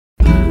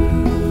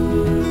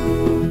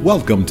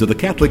Welcome to the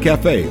Catholic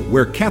Cafe,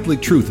 where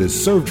Catholic truth is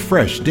served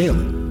fresh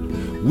daily.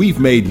 We've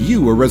made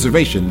you a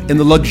reservation in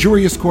the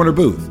luxurious corner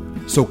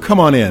booth, so come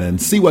on in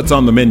and see what's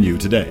on the menu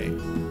today.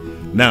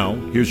 Now,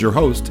 here's your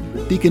host,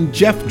 Deacon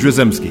Jeff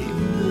Drzymski.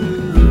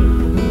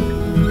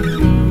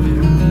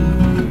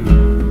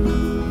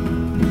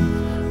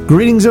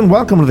 Greetings and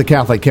welcome to the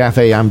Catholic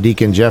Cafe. I'm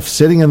Deacon Jeff,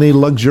 sitting in the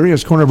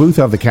luxurious corner booth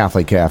of the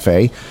Catholic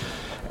Cafe.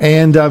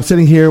 And I'm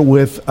sitting here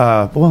with,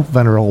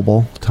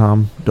 Venerable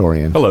Tom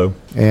Dorian. Hello.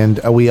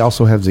 And we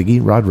also have Ziggy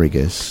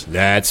Rodriguez.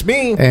 That's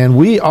me. And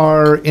we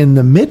are in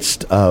the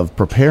midst of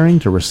preparing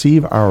to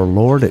receive our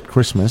Lord at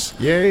Christmas.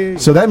 Yay.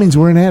 So that means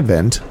we're in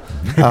Advent.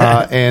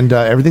 And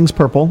everything's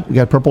purple. We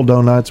got purple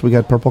donuts. We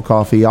got purple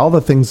coffee. All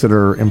the things that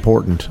are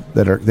important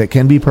that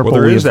can be purple.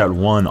 Well, there is that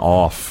one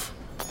off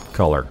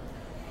color.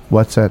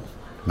 What's that?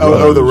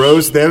 Oh, the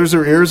rose. There's a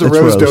rose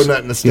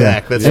donut in the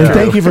stack. Yeah. That's and true.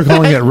 thank you for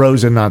calling it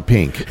rose and not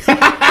pink.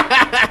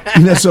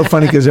 That's so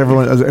funny because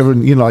everyone,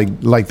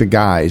 like the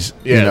guys,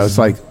 Yes. it's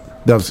like,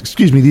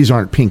 excuse me, these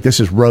aren't pink. This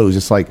is rose.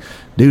 It's like,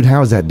 dude,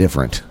 how is that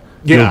different?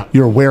 Yeah.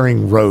 You're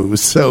wearing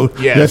rose. So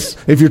Yes.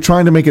 if you're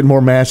trying to make it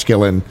more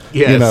masculine,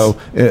 Yes.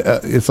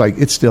 it's like,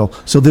 it's still.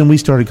 So then we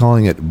started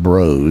calling it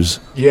bros.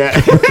 Yeah.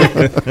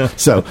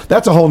 So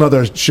that's a whole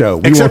nother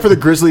show. Except for the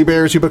grizzly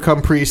bears who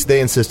become priests,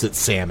 they insist it's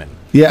salmon.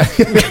 Yeah,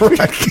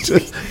 correct.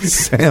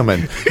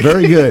 Salmon.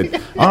 Very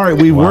good. All right,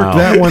 we worked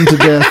that one to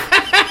death.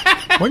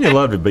 Wouldn't you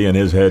love to be in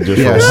his head just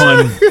Yes.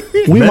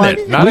 for one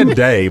minute? Not a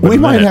day, but we a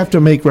might minute. have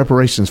to make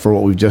reparations for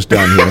what we've just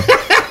done here.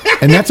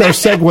 And that's our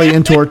segue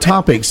into our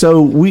topic.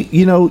 So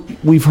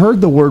we've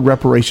heard the word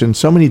reparation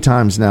so many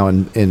times now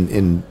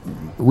in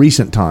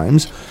recent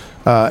times,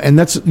 and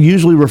that's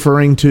usually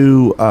referring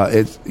to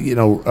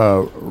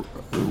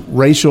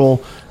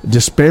racial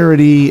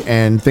disparity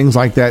and things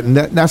like that. And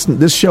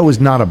this show is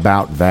not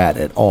about that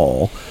at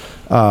all.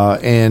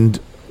 And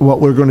what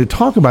we're going to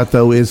talk about,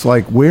 though, is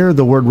like where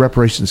the word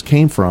reparations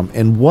came from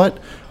and what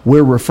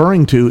we're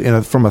referring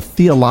to from a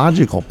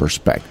theological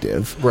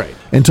perspective. Right.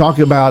 And talk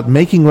about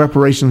making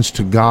reparations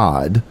to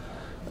God,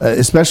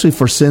 especially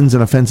for sins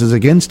and offenses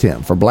against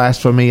Him, for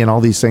blasphemy and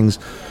all these things.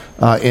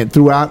 And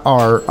throughout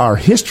our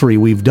history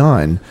we've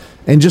done,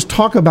 and just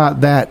talk about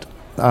that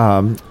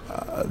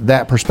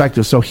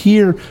perspective. So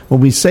here,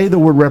 when we say the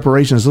word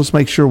reparations, let's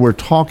make sure we're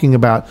talking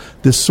about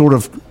this sort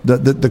of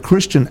the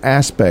Christian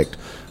aspect,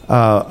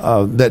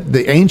 that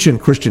the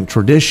ancient Christian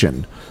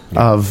tradition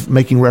of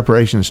making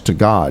reparations to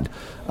God.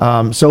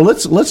 So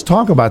let's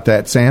talk about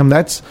that, Sam.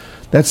 That's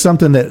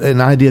something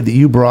an idea that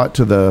you brought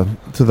to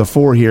the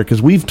fore here,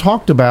 because we've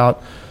talked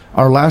about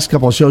our last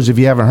couple of shows. If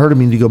you haven't heard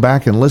them, you need to go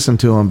back and listen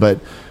to them. But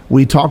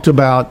we talked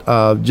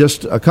about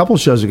just a couple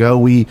of shows ago.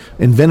 We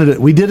invented it.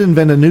 We did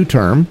invent a new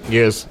term.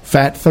 Yes.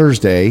 Fat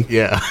Thursday.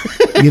 Yeah.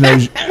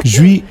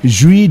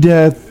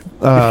 Juillet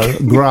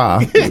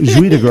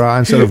de Gras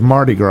instead of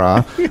Mardi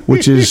Gras,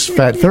 which is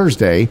Fat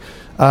Thursday.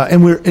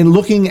 And we're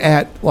looking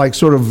at like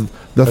sort of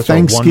That's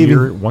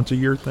Thanksgiving once a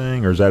year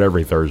thing, or is that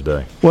every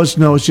Thursday? Well, it's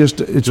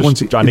just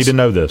once. I need to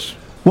know this.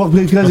 Well,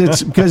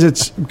 because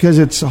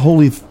it's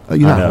Holy,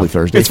 not Holy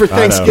Thursday. It's for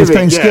Thanksgiving. It's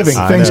Thanksgiving.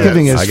 Yes.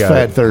 Thanksgiving is I got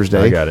Fat it.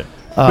 Thursday. I got it.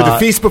 But the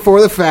feast before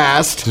the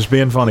fast. Just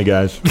being funny,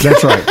 guys.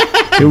 That's right.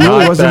 It really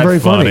Not wasn't that very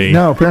funny. funny.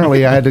 No,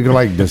 apparently I had to go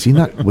like, was he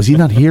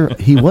not here?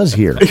 He was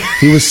here.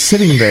 He was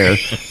sitting there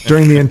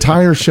during the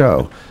entire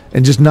show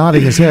and just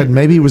nodding his head.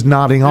 Maybe he was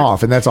nodding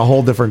off, and that's a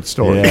whole different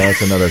story. Yeah,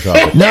 that's another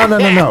topic.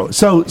 No.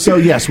 So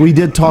yes, we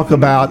did talk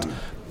about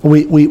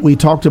we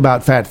talked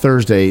about Fat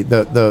Thursday,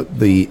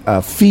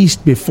 the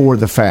feast before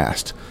the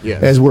fast,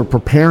 Yes. as we're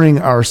preparing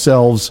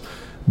ourselves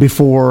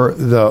before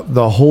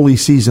the holy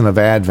season of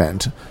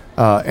Advent,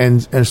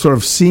 and sort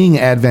of seeing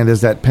Advent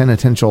as that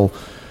penitential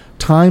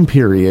time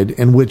period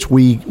in which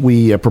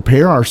we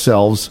prepare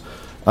ourselves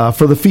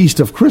for the feast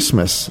of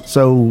Christmas.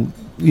 So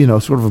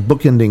sort of a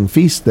bookending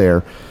feast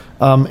there.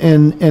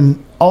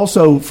 And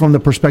also from the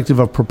perspective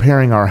of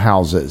preparing our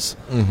houses,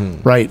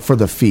 right, for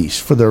the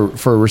feast,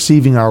 for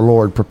receiving our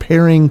Lord,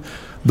 preparing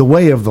the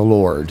way of the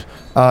Lord,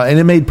 and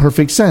it made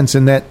perfect sense,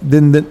 and that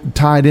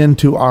tied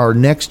into our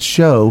next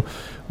show,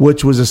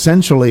 which was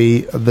essentially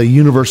the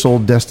universal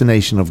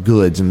destination of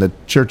goods, and the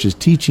church's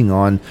teaching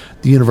on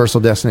the universal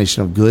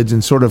destination of goods,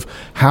 and sort of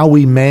how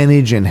we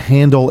manage and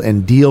handle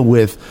and deal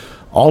with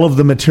all of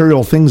the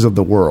material things of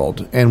the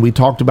world. And we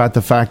talked about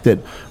the fact that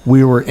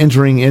we were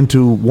entering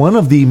into one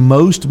of the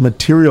most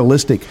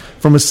materialistic,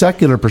 from a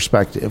secular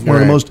perspective, one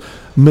of the most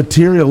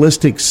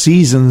materialistic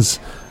seasons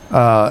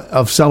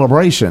of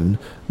celebration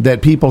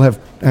that people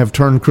have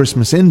turned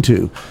Christmas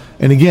into.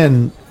 And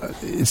again,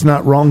 it's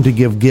not wrong to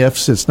give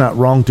gifts. It's not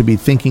wrong to be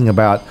thinking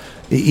about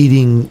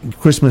eating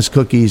Christmas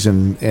cookies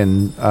and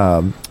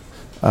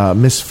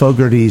Miss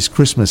Fogarty's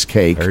Christmas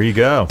cake. There you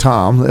go,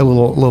 Tom. A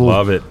little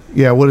love it.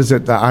 Yeah, what is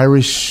it? The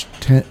Irish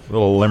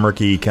little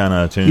limericky kind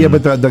of tune. Yeah,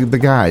 but the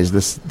guys,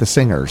 the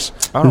singers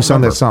who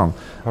sung that song.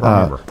 I don't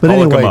remember. But I'll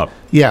look anyway, 'em up.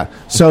 yeah.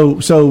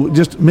 So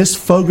just Miss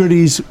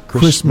Fogarty's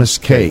Christmas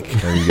cake.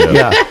 There you go.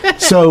 Yeah.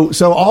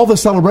 So all the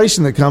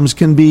celebration that comes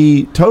can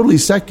be totally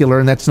secular,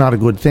 and that's not a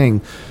good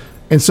thing.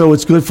 And so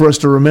it's good for us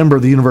to remember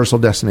the universal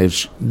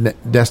destination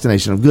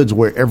of goods,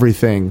 where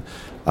everything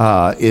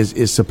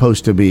is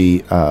supposed to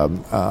be,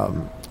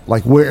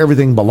 like where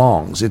everything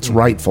belongs, its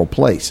rightful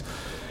place.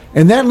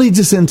 And that leads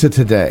us into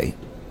today,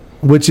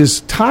 which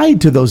is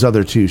tied to those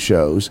other two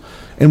shows.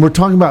 And we're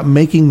talking about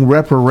making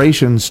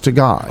reparations to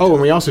God. Oh,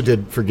 and we also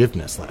did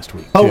forgiveness last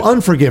week. Oh,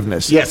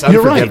 unforgiveness. Yes,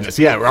 You're unforgiveness.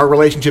 right. Yeah, our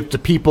relationship to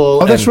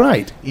people. Oh, that's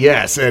right.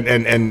 Yes,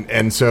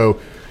 and so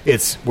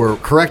we're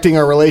correcting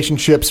our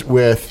relationships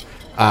with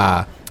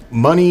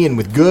money and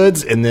with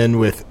goods, and then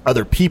with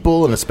other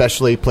people, and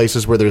especially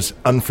places where there's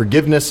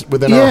unforgiveness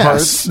within our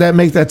hearts.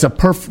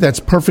 That's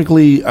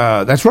perfectly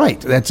that's right.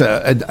 That's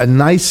a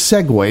nice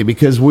segue,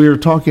 because we're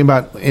talking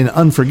about in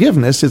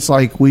unforgiveness. It's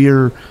like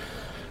we're,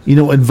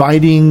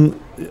 inviting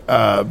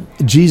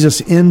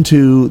Jesus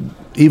into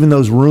even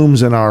those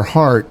rooms in our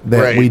heart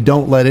that we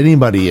don't let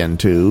anybody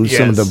into. Yes.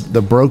 Some of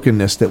the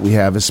brokenness that we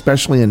have,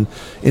 especially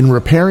in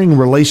repairing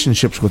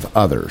relationships with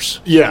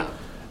others. Yeah.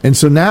 And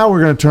so now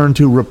we're going to turn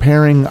to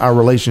repairing our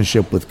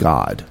relationship with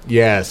God.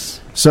 Yes.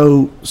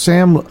 So,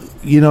 Sam,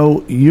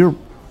 your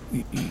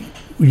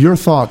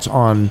thoughts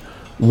on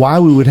why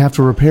we would have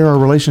to repair our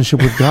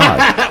relationship with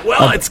God.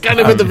 Well, it's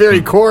kind of at the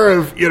very core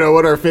of,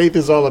 what our faith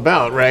is all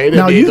about, right?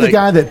 Now, you're the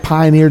guy that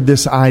pioneered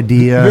this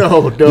idea.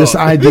 No.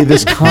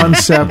 This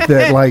concept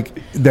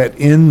that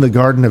in the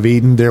Garden of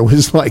Eden there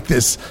was like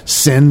this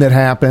sin that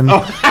happened.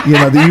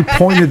 That you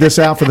pointed this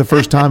out for the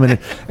first time,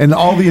 and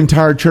all the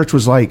entire church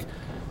was like,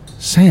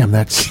 Sam,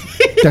 that's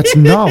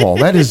novel.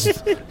 That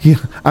is,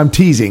 I'm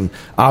teasing.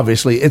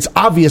 Obviously, it's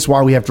obvious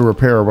why we have to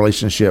repair our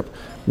relationship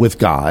with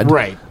God,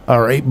 right? All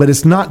right, but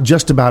it's not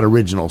just about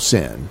original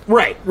sin,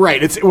 right?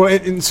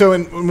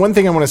 And one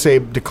thing I want to say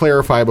to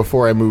clarify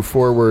before I move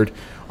forward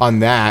on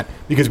that,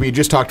 because we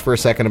just talked for a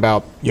second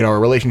about our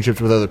relationships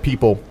with other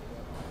people.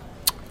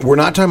 We're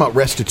not talking about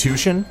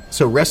restitution.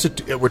 So we're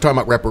talking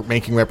about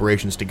making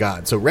reparations to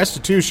God. So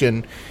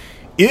restitution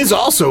is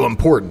also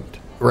important.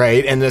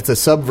 Right, and it's a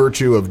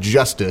sub-virtue of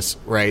justice,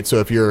 right? So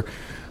if you're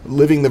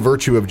living the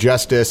virtue of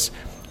justice,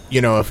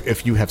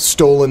 if you have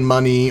stolen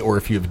money or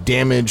if you have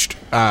damaged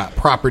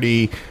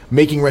property,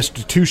 making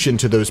restitution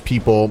to those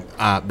people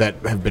that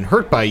have been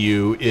hurt by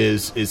you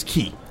is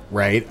key,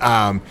 right?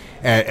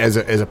 As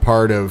a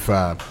part of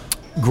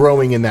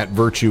growing in that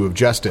virtue of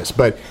justice.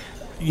 But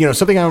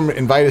something I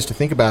invite us to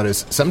think about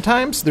is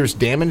sometimes there's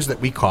damage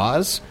that we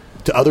cause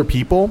to other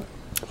people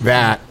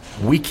that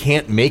we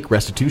can't make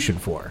restitution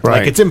for. Right.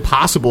 Like, it's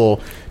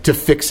impossible to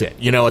fix it.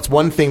 It's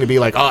one thing to be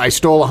like, I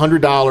stole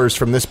 $100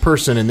 from this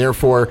person, and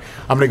therefore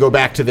I'm going to go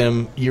back to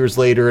them years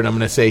later and I'm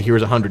going to say,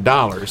 here's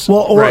 $100. Well,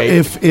 or right?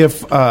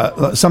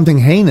 if something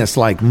heinous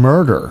like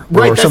murder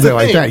or something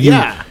like that,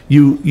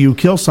 you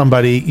kill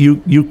somebody,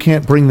 you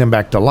can't bring them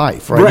back to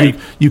life, right?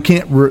 You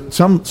can't.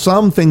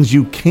 Some things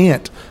you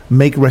can't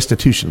make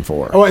restitution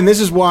for. Oh, and this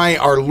is why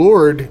our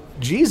Lord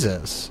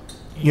Jesus,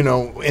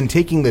 and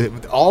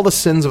taking all the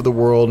sins of the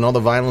world and all the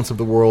violence of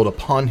the world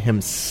upon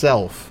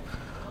himself,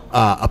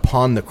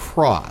 upon the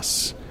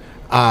cross,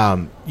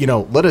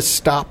 let us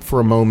stop for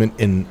a moment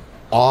in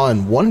awe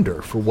and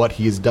wonder for what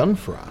he has done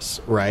for us,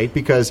 right?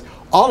 Because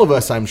all of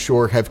us, I'm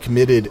sure, have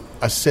committed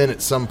a sin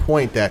at some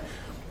point that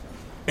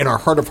in our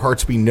heart of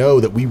hearts we know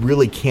that we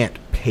really can't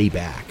pay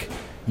back,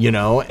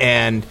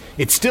 and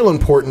it's still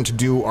important to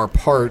do our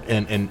part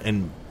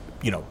and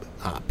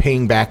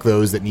paying back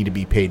those that need to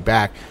be paid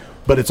back.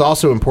 But it's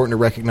also important to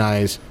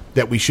recognize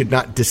that we should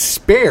not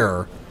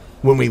despair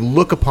when we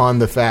look upon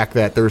the fact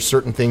that there are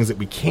certain things that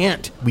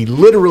we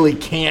literally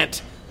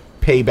can't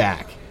pay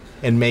back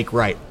and make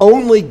right.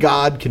 Only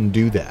God can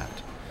do that.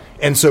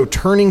 And so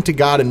turning to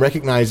God and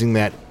recognizing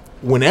that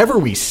whenever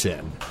we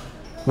sin,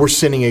 we're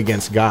sinning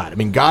against God. I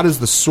mean, God is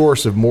the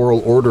source of moral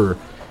order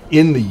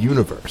in the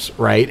universe,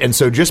 right? And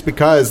so just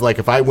because, like,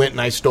 if I went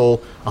and I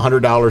stole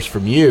 $100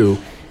 from you,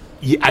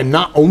 I'm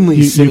not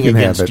only sinning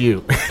against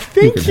you.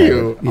 Thank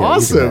you. Yeah,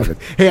 awesome.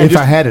 If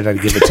I had it, I'd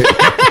give it to you.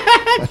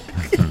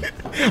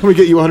 I'm going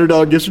to get you a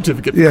 $100 gift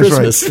certificate for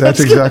Christmas. Right.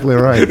 That's exactly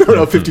right.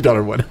 No,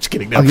 $50 one. I'm just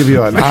kidding. No. I'll give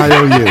you an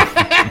IOU.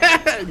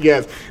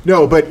 Yes.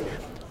 No, but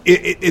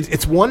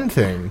it's one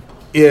thing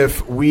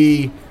if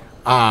we,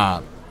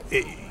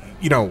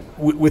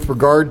 with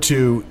regard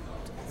to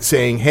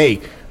saying,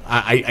 hey,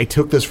 I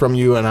took this from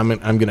you and I'm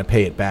going to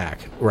pay it back,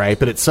 right?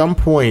 But at some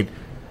point,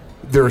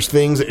 there's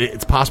things,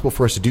 it's possible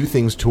for us to do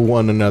things to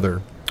one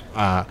another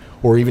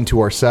or even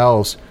to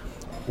ourselves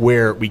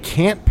where we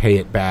can't pay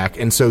it back.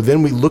 And so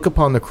then we look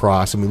upon the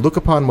cross and we look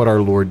upon what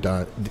our Lord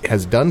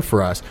has done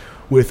for us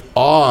with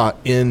awe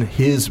in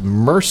his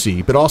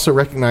mercy, but also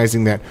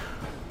recognizing that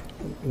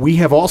we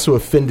have also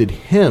offended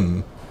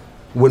him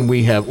when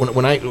we have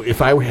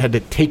if I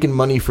had taken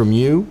money from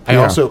you, I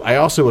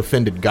also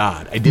offended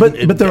God. I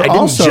didn't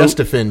just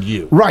offend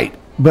you. Right.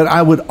 But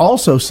I would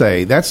also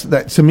say that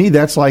to me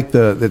that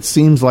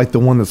seems like the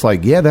one that's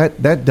like, yeah,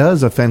 that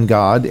does offend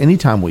God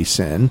anytime we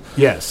sin.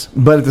 Yes.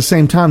 But at the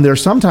same time,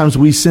 there's sometimes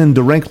we sin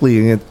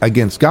directly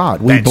against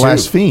God. We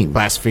blaspheme.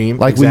 Blaspheme.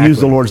 Like exactly. We use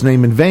the Lord's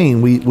name in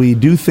vain. We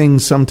do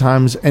things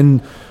sometimes,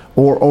 and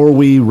or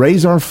we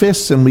raise our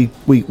fists and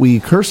we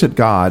curse at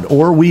God,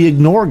 or we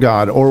ignore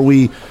God, or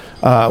we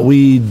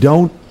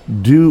don't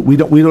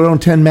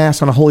attend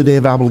Mass on a holy day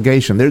of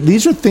obligation.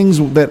 These are things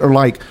that are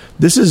like,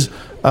 this is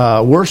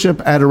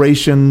worship,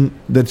 adoration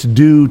that's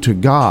due to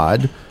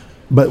God,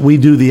 but we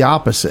do the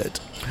opposite.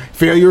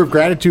 Failure of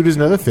gratitude is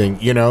another thing.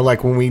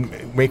 Like when we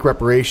make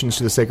reparations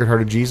to the Sacred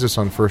Heart of Jesus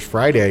on First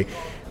Friday,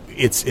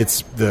 it's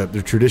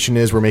the tradition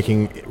is we're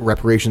making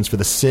reparations for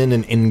the sin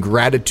and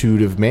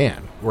ingratitude of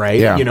man, right?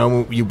 Yeah.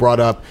 You brought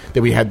up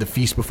that we had the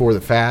feast before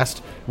the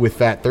fast with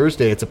Fat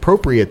Thursday. It's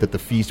appropriate that the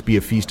feast be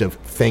a feast of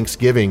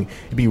thanksgiving.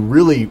 It'd be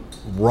really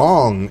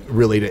wrong,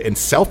 really, and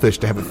selfish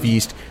to have a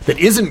feast that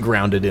isn't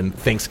grounded in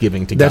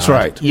thanksgiving to God. That's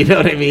right. You know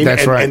what I mean?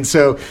 That's right.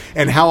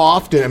 And how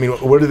often,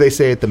 what do they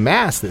say at the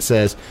Mass that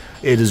says,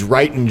 it is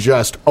right and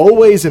just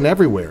always and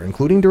everywhere,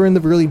 including during the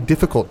really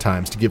difficult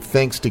times, to give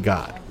thanks to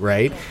God,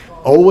 right?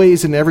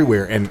 Always and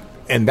everywhere.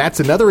 And that's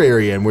another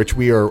area in which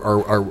we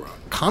are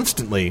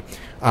constantly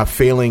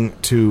failing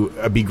to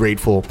be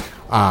grateful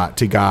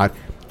to God.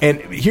 And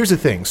here's the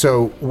thing.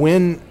 So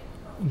when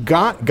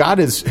God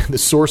is the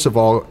source of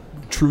all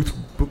truth,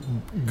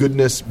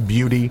 goodness,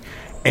 beauty,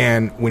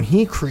 and when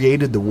he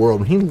created the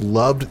world, when he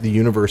loved the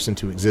universe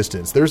into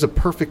existence, there's a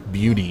perfect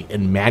beauty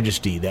and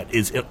majesty that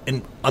is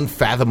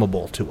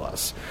unfathomable to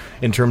us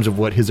in terms of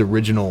what his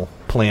original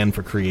plan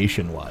for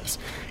creation was.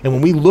 And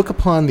when we look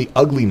upon the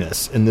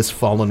ugliness in this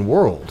fallen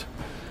world,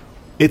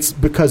 it's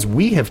because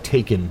we have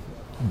taken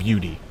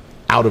beauty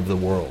out of the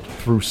world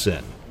through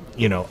sin.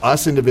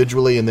 Us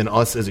individually and then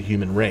us as a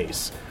human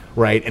race,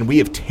 right? And we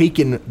have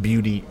taken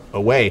beauty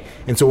away.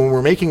 And so when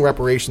we're making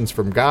reparations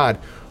from God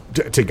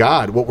to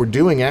God, what we're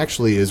doing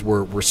actually is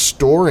we're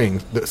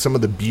restoring some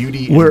of the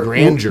beauty and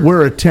grandeur.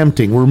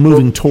 We're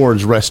moving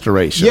towards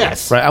restoration.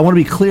 Yes. Right. I want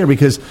to be clear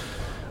because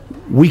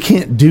we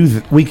can't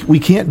do we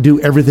can't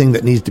do everything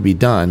that needs to be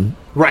done.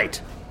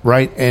 Right.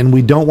 Right. And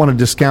we don't want to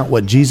discount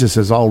what Jesus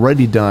has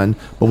already done,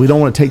 but we don't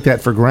want to take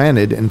that for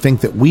granted and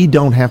think that we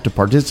don't have to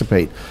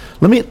participate.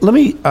 Let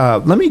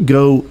me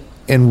go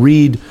and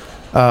read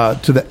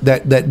to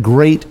that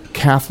great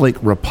Catholic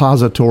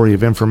repository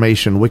of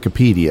information,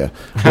 Wikipedia,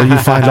 where you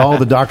find all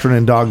the doctrine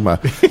and dogma.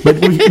 But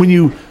when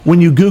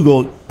you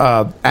Google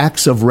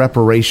acts of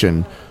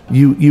reparation,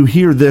 you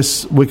hear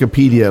this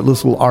Wikipedia.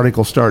 This little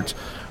article starts: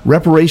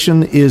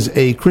 reparation is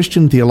a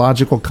Christian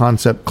theological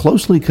concept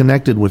closely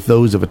connected with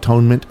those of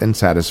atonement and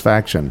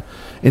satisfaction.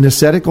 In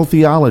ascetical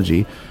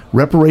theology,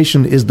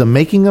 reparation is the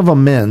making of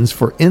amends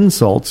for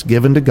insults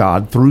given to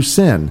God through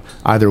sin,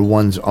 either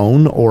one's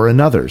own or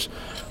another's.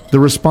 The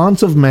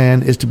response of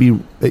man is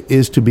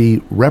to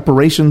be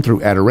reparation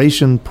through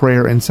adoration,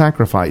 prayer, and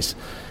sacrifice.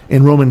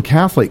 In Roman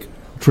Catholic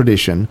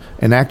tradition,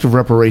 an act of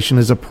reparation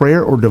is a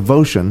prayer or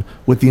devotion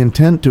with the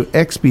intent to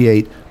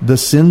expiate the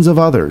sins of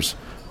others.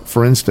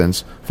 For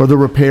instance, for the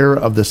repair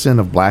of the sin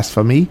of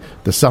blasphemy,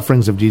 the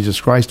sufferings of Jesus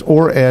Christ,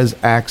 or as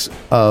acts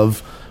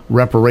of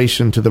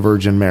reparation to the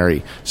Virgin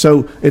Mary.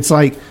 So it's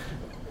like,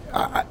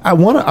 I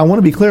want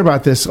to be clear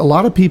about this. A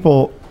lot of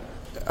people,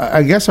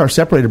 I guess our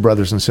separated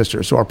brothers and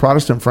sisters, so our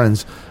Protestant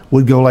friends,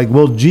 would go like,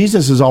 well,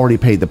 Jesus has already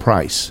paid the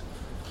price.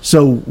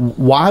 So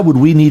why would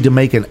we need to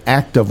make an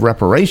act of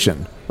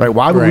reparation? Right?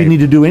 Why would we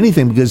need to do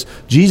anything? Because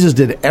Jesus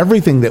did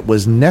everything that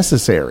was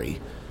necessary.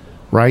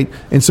 Right?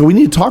 And so we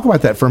need to talk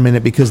about that for a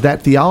minute, because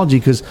that theology,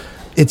 because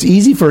it's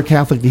easy for a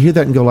Catholic to hear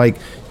that and go like,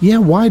 yeah,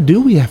 why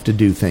do we have to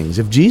do things?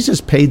 If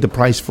Jesus paid the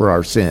price for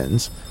our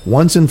sins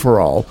once and for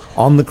all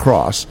on the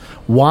cross,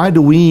 why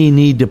do we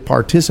need to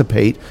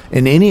participate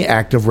in any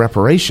act of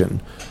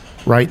reparation,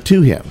 right,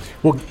 to him?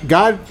 Well,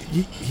 God,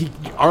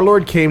 our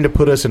Lord came to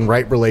put us in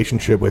right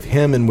relationship with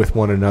him and with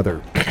one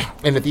another.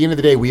 And at the end of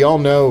the day, we all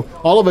know,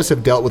 all of us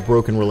have dealt with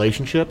broken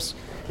relationships,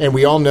 and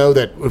we all know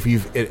that if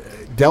you've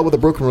dealt with a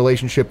broken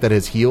relationship that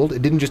has healed,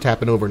 it didn't just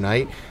happen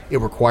overnight. It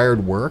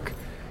required work.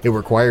 It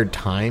required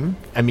time.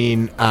 I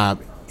mean,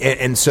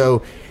 and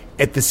so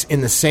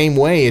in the same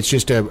way, it's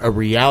just a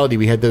reality.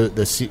 We had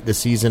the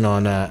season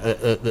on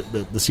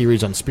the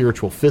series on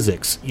spiritual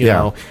physics. You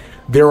know,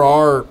 there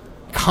are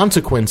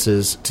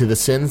consequences to the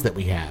sins that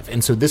we have,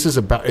 and so this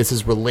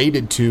is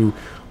related to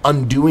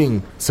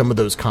undoing some of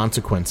those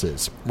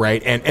consequences,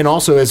 right? And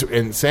also as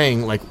in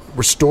saying, like,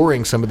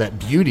 restoring some of that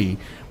beauty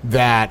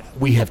that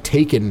we have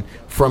taken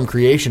from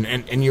creation.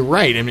 And you're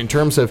right. And in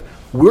terms of,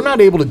 we're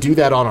not able to do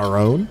that on our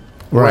own.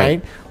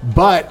 Right.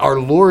 But our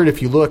Lord,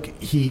 if you look,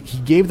 he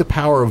gave the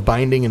power of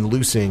binding and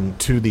loosing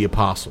to the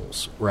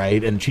apostles,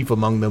 right? And chief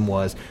among them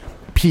was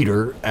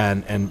Peter,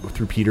 and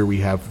through Peter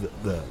we have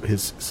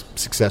his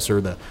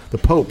successor, the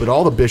Pope. But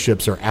all the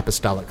bishops are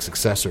apostolic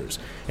successors,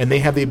 and they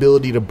have the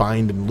ability to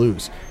bind and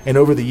loose. And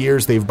over the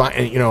years,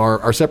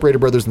 our separated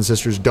brothers and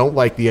sisters don't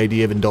like the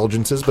idea of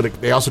indulgences, but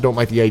they also don't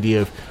like the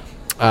idea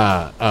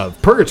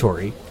of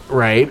purgatory,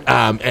 right?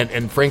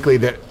 And frankly,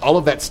 that all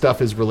of that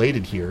stuff is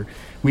related here.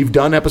 We've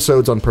done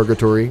episodes on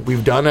purgatory.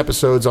 We've done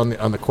episodes on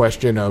the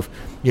question of,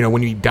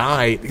 when you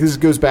die. This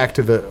goes back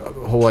to the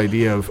whole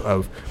idea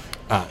of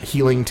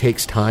healing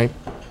takes time.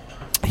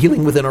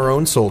 Healing within our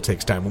own soul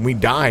takes time. When we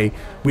die,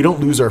 we don't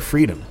lose our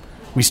freedom.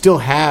 we still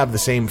have the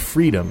same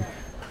freedom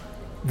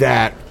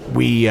that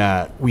we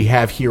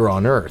have here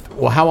on earth.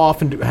 Well,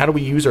 how do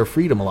we use our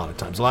freedom? A lot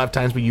of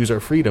times we use our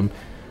freedom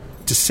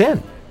to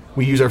sin.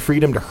 We use our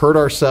freedom to hurt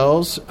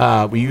ourselves.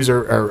 We use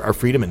our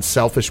freedom in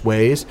selfish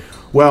ways.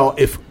 Well,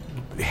 if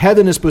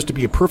heaven is supposed to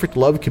be a perfect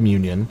love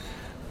communion,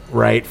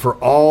 right, for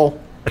all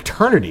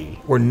eternity,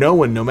 where no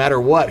one, no matter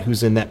what,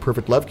 who's in that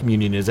perfect love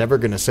communion is ever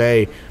going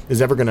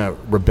to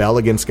rebel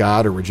against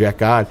God or reject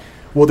God,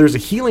 well, there's a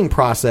healing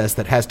process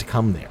that has to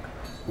come there,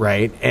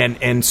 right?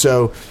 And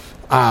so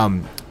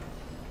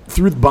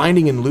through the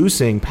binding and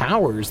loosing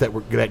powers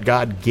that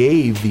God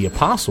gave the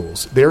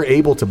apostles, they're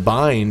able to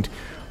bind,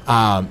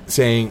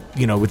 saying,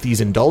 with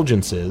these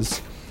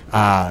indulgences,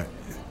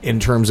 in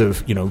terms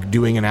of,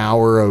 doing an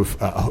hour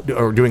of,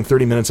 or doing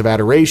 30 minutes of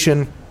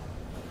adoration.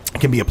 It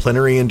can be a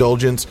plenary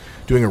indulgence.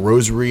 Doing a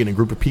rosary in a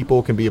group of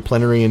people can be a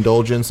plenary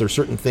indulgence. There are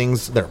certain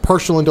things that are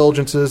partial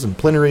indulgences and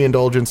plenary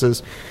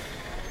indulgences.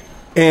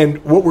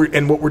 And what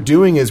we're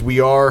doing is we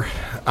are,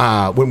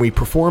 when we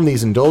perform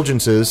these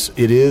indulgences,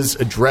 it is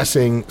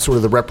addressing sort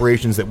of the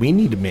reparations that we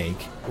need to make,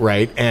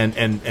 right?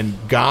 And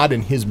God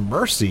in His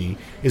mercy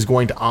is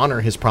going to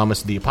honor His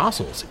promise to the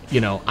apostles.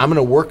 I'm going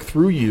to work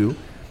through you.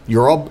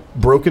 You're all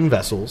broken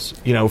vessels.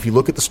 If you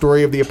look at the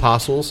story of the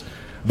apostles,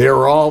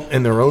 they're all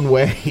in their own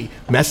way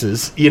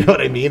messes. You know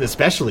what I mean?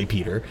 Especially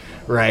Peter,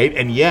 right?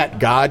 And yet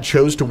God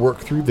chose to work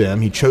through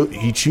them. He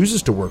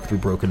chooses to work through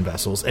broken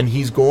vessels, and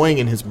He's going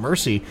in His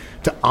mercy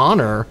to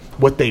honor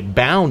what they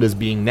bound as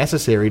being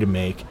necessary to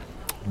make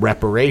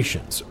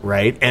reparations,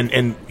 right?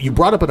 And you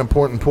brought up an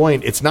important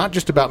point. It's not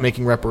just about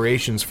making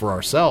reparations for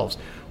ourselves.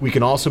 We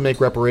can also make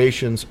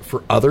reparations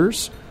for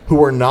others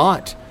who are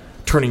not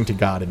turning to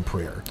God in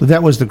prayer.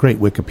 That was the great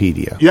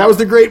Wikipedia. Yeah, that was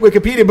the great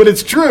Wikipedia, but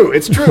it's true.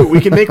 It's true. We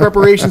can make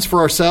reparations for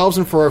ourselves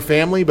and for our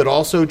family, but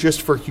also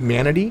just for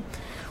humanity.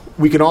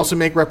 We can also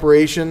make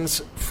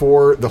reparations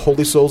for the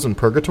holy souls in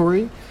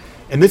purgatory.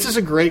 And this is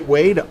a great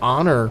way to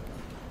honor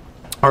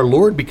our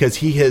Lord, because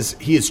He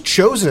has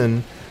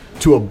chosen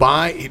to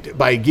abide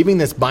by giving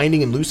this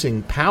binding and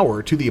loosing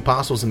power to the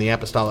apostles and the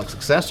apostolic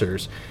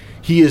successors.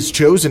 He has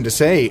chosen to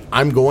say,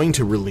 I'm going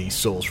to release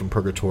souls from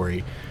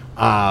purgatory,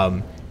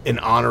 in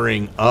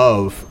honoring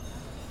of,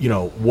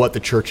 what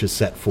the church has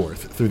set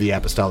forth through the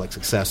apostolic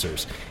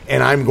successors.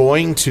 And I'm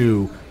going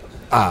to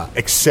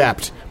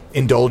accept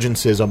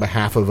indulgences on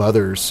behalf of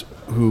others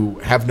who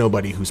have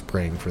nobody who's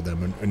praying for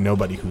them and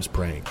nobody who's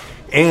praying.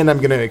 And I'm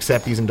going to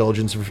accept these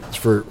indulgences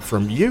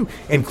from you,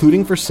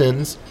 including for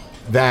sins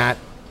that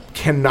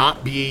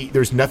cannot be,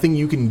 there's nothing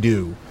you can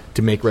do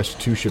to make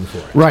restitution for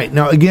it. Right.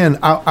 Now, again,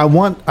 I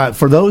want,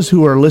 for those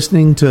who are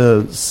listening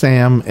to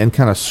Sam and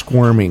kind of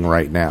squirming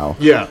right now,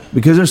 yeah,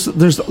 because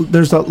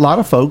there's a lot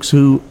of folks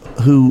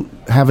who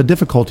have a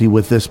difficulty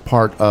with this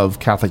part of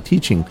Catholic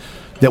teaching,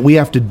 that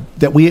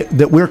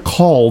we're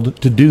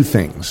called to do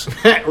things.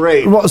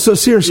 Right. Well, so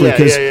seriously,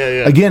 because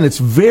again, it's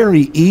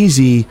very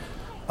easy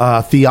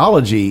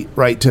theology,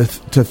 right, to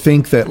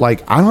think that,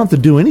 like, I don't have to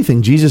do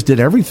anything. Jesus did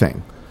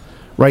everything.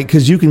 Right,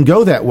 because you can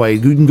go that way.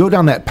 You can go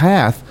down that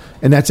path,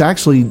 and that's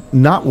actually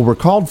not what we're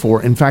called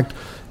for. In fact,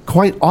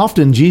 quite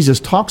often Jesus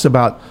talks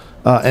about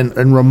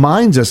and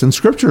reminds us, and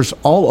Scriptures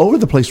all over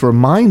the place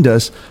remind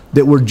us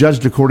that we're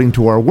judged according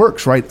to our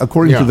works, right?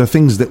 According to the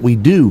things that we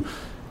do.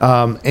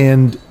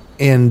 And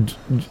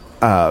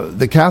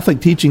the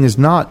Catholic teaching is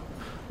not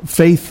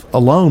faith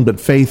alone, but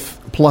faith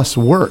plus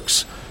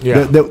works.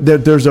 Yeah.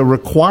 There's a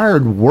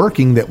required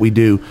working that we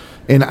do.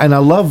 And I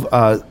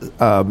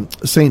love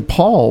St.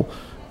 Paul.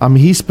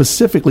 He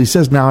specifically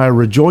says, now I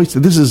rejoice.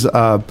 This is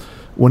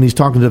when he's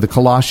talking to the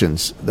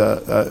Colossians,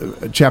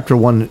 chapter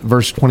 1,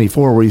 verse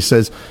 24, where he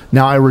says,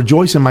 now I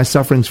rejoice in my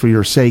sufferings for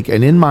your sake,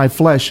 and in my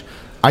flesh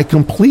I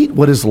complete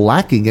what is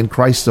lacking in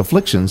Christ's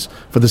afflictions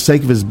for the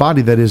sake of His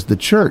body, that is the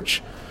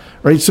church.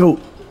 Right? So,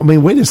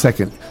 wait a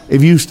second.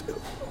 If you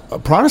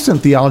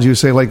Protestant theology would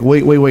say, like,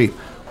 wait,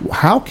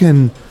 how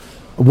can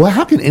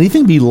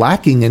anything be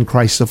lacking in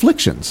Christ's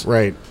afflictions?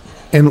 Right.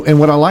 And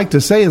what I like to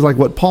say is, like,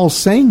 what Paul's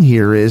saying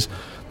here is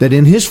that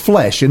in His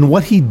flesh, in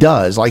what He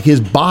does, like His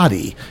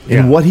body,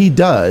 in what He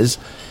does,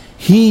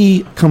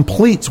 He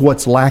completes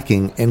what's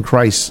lacking in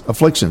Christ's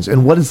afflictions.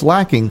 And what's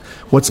lacking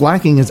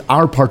is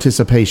our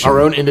participation. Our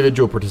own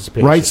individual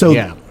participation. Right? So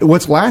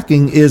what's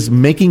lacking is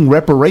making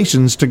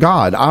reparations to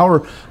God.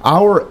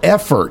 Our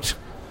effort,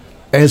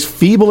 as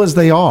feeble as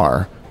they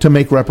are, to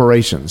make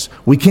reparations.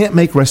 We can't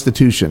make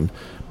restitution.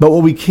 But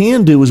what we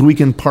can do is we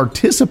can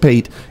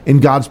participate in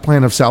God's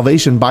plan of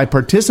salvation by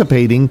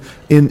participating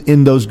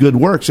in those good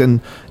works.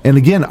 And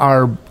again,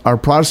 our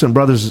Protestant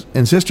brothers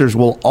and sisters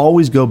will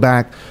always go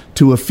back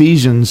to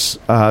Ephesians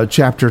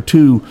chapter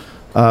 2,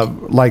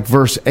 like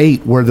verse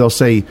 8, where they'll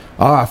say,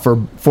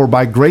 for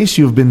by grace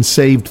you have been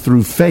saved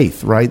through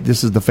faith, right?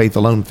 This is the faith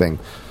alone thing.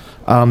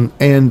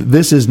 And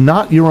this is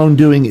not your own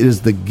doing, it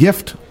is the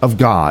gift of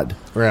God,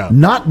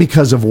 not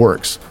because of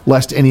works,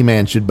 lest any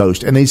man should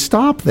boast. And they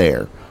stop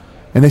there.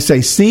 And they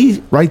say,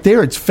 see, right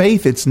there, it's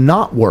faith, it's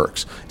not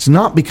works. It's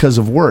not because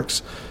of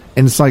works.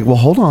 And it's like, well,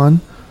 hold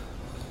on.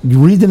 you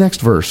read the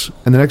next verse,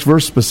 and the next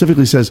verse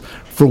specifically says,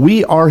 "For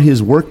we are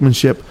his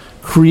workmanship,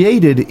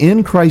 created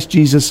in Christ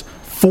Jesus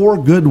for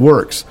good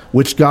works,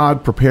 which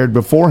God prepared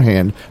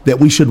beforehand that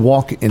we should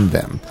walk in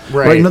them."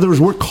 Right? In other words,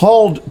 we're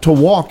called to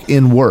walk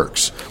in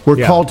works.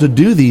 We're called to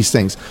do these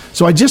things.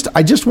 So I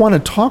just want to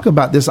talk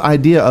about this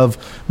idea of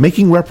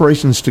making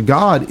reparations to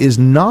God is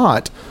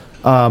not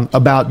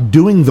about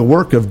doing the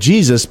work of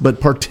Jesus, but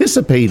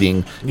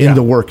participating in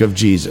the work of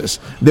Jesus.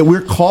 That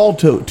we're called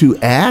to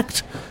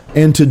act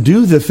and to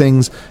do the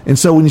things. And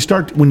so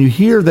when you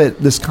hear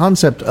that this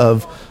concept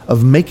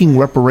of making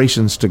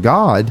reparations to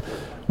God,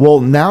 well,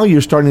 now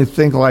you're starting to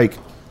think like,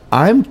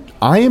 I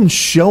am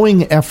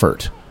showing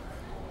effort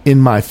in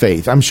my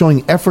faith. I'm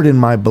showing effort in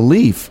my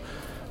belief.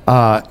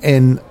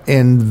 And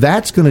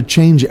that's going to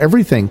change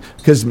everything,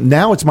 because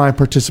now it's my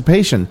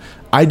participation.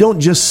 I don't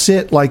just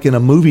sit like in a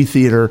movie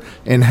theater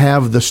and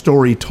have the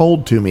story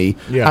told to me.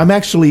 Yeah. I'm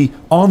actually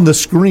on the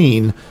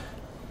screen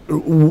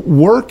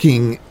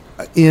working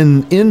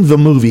in the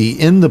movie,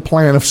 in the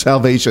plan of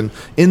salvation,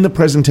 in the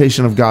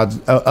presentation of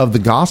God, of the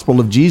gospel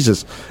of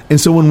Jesus. And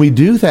so when we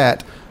do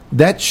that,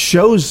 that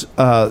shows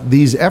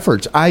these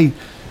efforts. I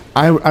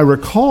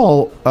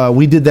recall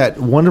we did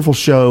that wonderful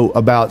show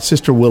about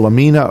Sister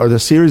Wilhelmina, or the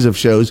series of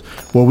shows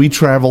where we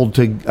traveled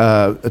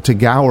to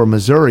Gower,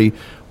 Missouri,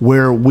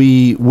 where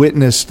we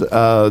witnessed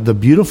the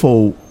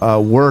beautiful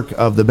work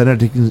of the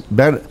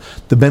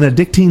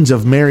Benedictines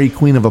of Mary,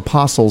 Queen of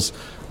Apostles,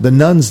 the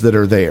nuns that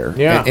are there,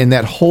 in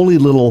that holy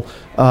little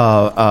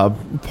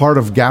part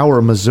of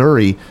Gower,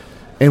 Missouri.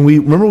 And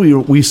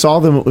we saw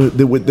them.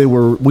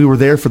 We were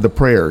there for the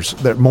prayers,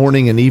 that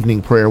morning and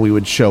evening prayer. We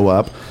would show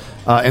up.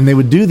 And they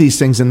would do these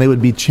things, and they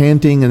would be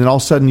chanting, and then all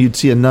of a sudden you'd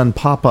see a nun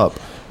pop up,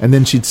 and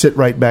then she'd sit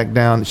right back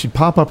down. She'd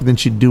pop up, and then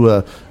she'd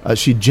do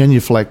she'd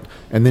genuflect,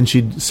 and then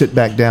she'd sit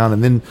back down,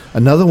 and then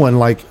another one,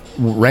 like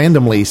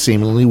randomly,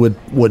 seemingly,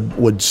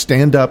 would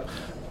stand up,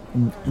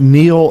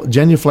 kneel,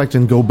 genuflect,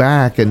 and go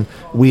back. And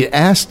we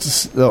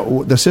asked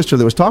the sister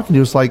that was talking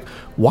to us, like,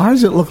 why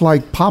does it look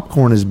like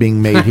popcorn is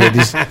being made here?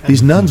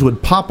 These nuns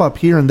would pop up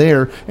here and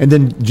there, and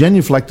then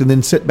genuflect, and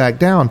then sit back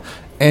down,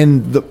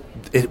 and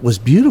it was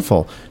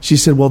beautiful. She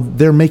said, well,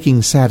 they're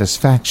making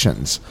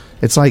satisfactions.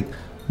 It's like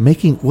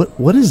making,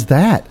 what is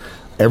that?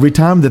 Every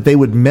time that they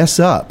would mess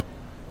up,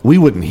 we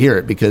wouldn't hear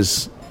it,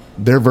 because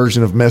their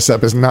version of mess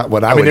up is not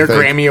what I would think. They're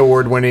Grammy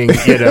Award winning,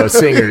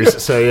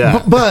 singers. So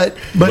yeah, but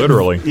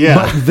literally,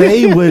 but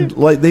they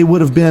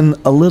would have been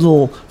a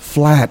little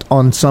flat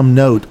on some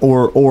note,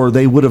 or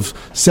they would have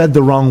said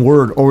the wrong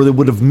word, or they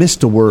would have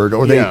missed a word,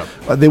 or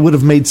they would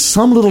have made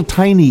some little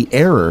tiny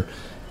error.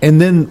 And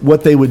then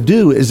what they would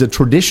do is, a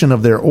tradition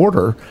of their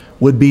order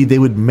would be, they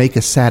would make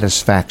a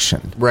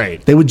satisfaction.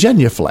 Right. They would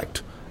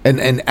genuflect,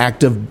 an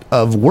act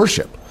of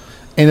worship.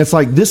 And it's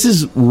like, this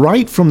is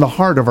right from the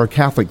heart of our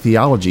Catholic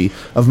theology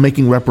of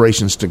making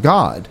reparations to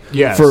God.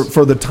 Yes.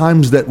 For the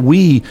times that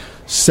we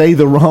say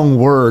the wrong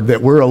word,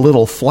 that we're a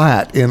little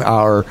flat in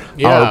our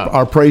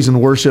praise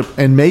and worship,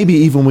 and maybe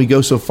even we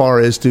go so far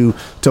as to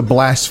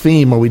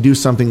blaspheme, or we do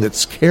something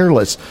that's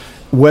careless,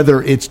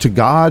 whether it's to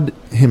God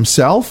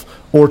himself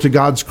or to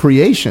God's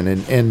creation,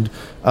 and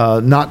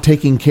not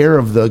taking care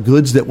of the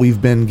goods that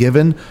we've been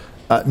given,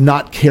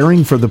 not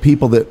caring for the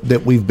people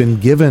that we've been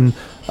given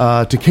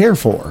to care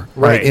for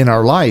right in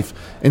our life.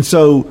 And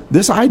so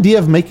this idea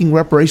of making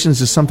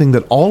reparations is something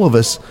that all of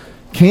us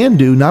can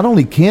do, not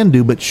only can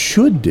do, but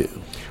should do.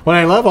 Well,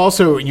 I love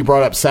also you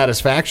brought up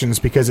satisfactions,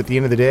 because at the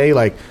end of the day,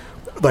 like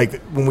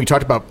when we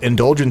talked about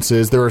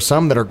indulgences, there are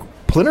some that are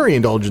plenary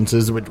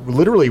indulgences that would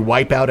literally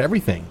wipe out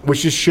everything,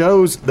 which just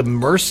shows the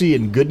mercy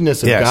and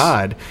goodness of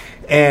God.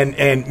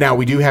 And now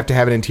we do have to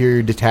have an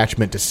interior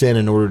detachment to sin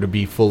in order to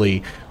be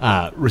fully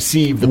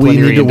receive the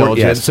plenary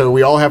indulgence. So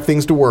we all have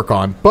things to work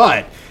on.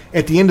 But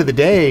at the end of the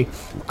day,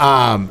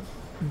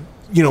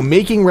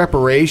 making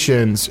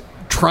reparations,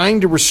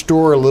 trying to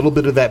restore a little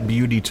bit of that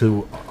beauty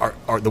to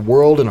the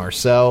world and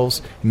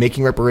ourselves,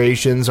 making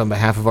reparations on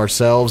behalf of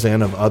ourselves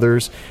and of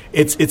others.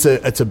 It's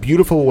a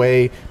beautiful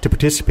way to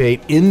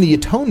participate in the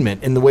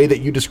atonement in the way that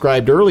you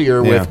described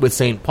earlier with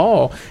St.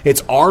 Paul.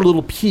 It's our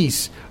little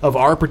piece of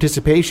our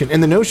participation.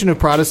 And the notion of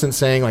Protestants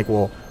saying, like,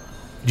 well,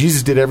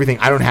 Jesus did everything,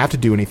 I don't have to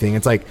do anything.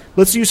 It's like,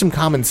 let's use some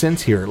common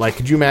sense here. Like,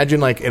 could you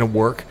imagine, like, in a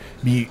work,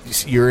 you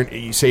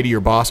say to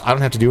your boss, I don't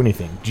have to do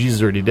anything,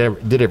 Jesus already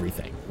did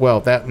everything. Well,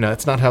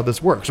 that's not how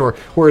this works. Or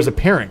as a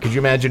parent, could you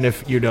imagine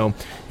if,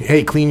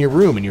 hey, clean your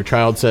room, and your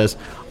child says,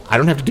 I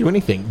don't have to do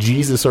anything,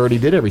 Jesus already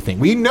did everything.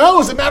 We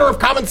know as a matter of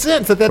common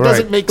sense that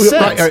doesn't make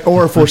sense. Right.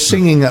 Or if we're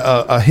singing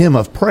a hymn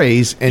of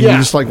praise, and you're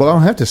just like, well, I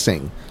don't have to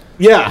sing.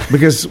 Yeah.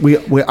 Because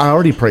I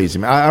already praise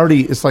him.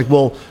 It's like,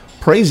 well,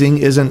 praising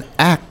is an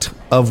act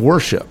of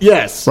worship.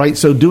 Yes. Right?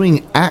 So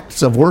doing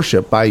acts of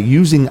worship by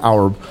using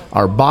our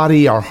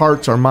body, our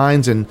hearts, our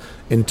minds, and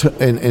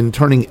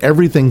turning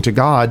everything to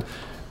God,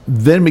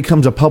 then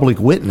becomes a public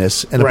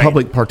witness and a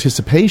public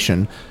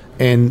participation,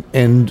 and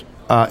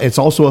it's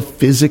also a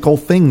physical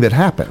thing that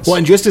happens. Well,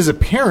 and just as a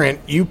parent,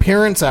 you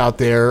parents out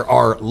there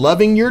are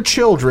loving your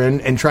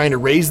children and trying to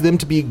raise them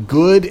to be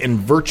good and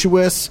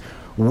virtuous,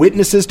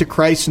 witnesses to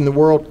Christ in the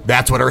world.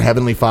 That's what our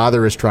Heavenly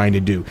Father is trying to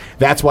do.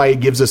 That's why He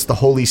gives us the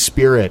Holy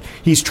Spirit.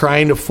 He's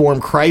trying to form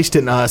Christ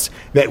in us,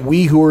 that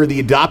we who are the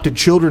adopted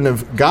children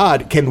of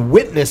God can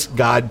witness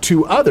God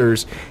to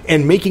others,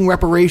 and making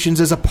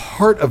reparations is a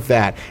part of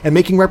that. And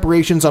making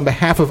reparations on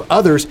behalf of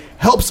others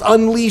helps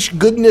unleash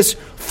goodness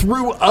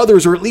through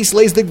others, or at least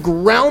lays the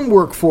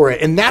groundwork for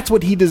it. And that's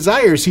what He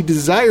desires. He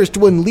desires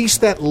to unleash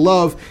that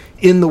love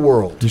in the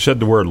world. You said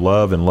the word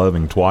love and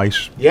loving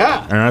twice.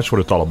 Yeah. And that's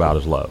what it's all about,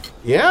 is love.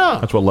 Yeah.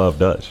 That's what love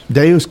does.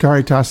 Deus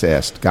caritas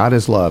est. God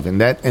is love,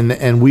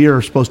 and we are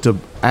supposed to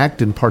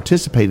act and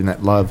participate in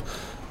that love.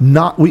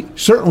 We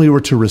certainly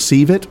were to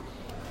receive it,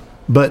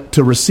 but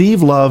to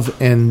receive love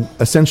and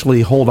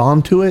essentially hold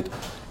on to it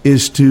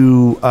is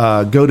to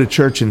go to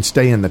church and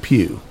stay in the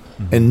pew,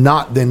 and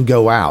not then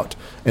go out.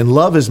 And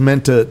love is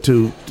meant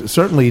to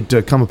certainly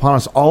to come upon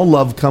us. All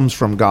love comes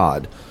from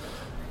God,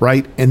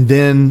 right? And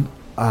then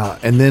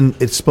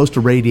it's supposed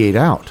to radiate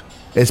out.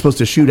 It's supposed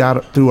to shoot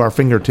out through our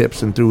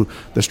fingertips and through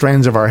the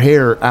strands of our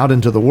hair out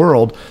into the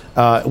world.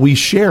 We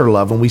share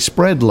love and we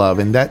spread love,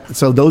 and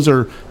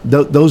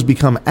those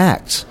become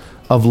acts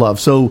of love.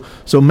 So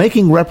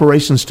making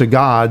reparations to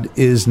God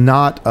is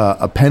not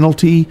a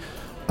penalty.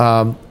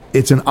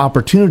 It's an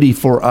opportunity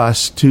for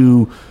us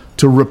to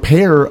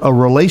repair a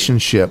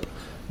relationship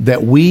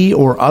that we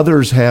or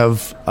others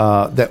have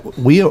that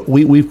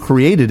we've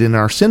created in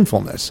our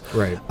sinfulness,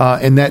 right?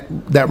 And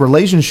that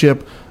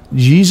relationship,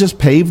 Jesus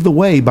paved the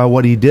way by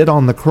what He did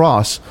on the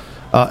cross,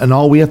 and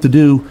all we have to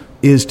do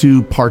is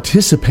to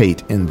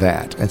participate in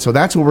that. And so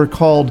that's what we're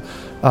called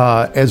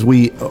as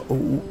we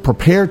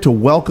prepare to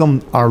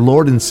welcome our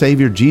Lord and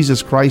Savior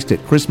Jesus Christ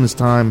at Christmas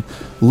time.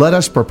 Let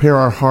us prepare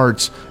our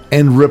hearts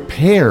and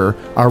repair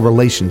our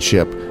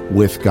relationship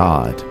with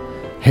God.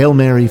 Hail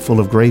Mary, full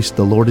of grace,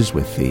 the Lord is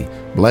with thee.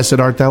 Blessed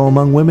art thou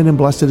among women, and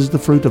blessed is the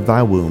fruit of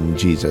thy womb,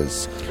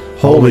 Jesus.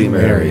 Holy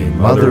Mary,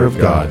 Mother of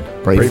God,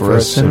 pray for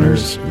us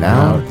sinners,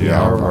 now at the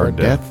hour of our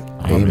death.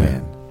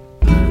 Amen.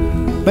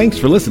 Thanks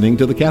for listening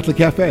to The Catholic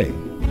Cafe.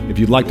 If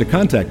you'd like to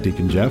contact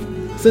Deacon Jeff,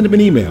 send him an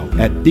email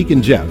at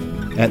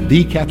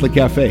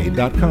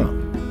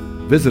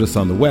deaconjeff@thecatholiccafe.com. Visit us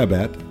on the web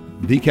at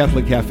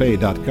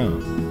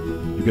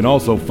thecatholiccafe.com. You can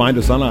also find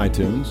us on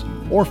iTunes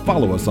or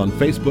follow us on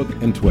Facebook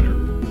and Twitter.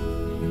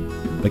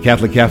 The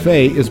Catholic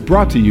Cafe is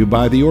brought to you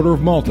by the Order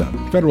of Malta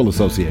Federal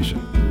Association.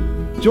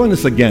 Join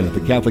us again at the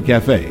Catholic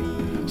Cafe,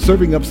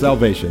 serving up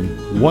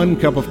salvation one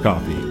cup of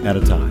coffee at a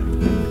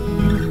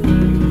time.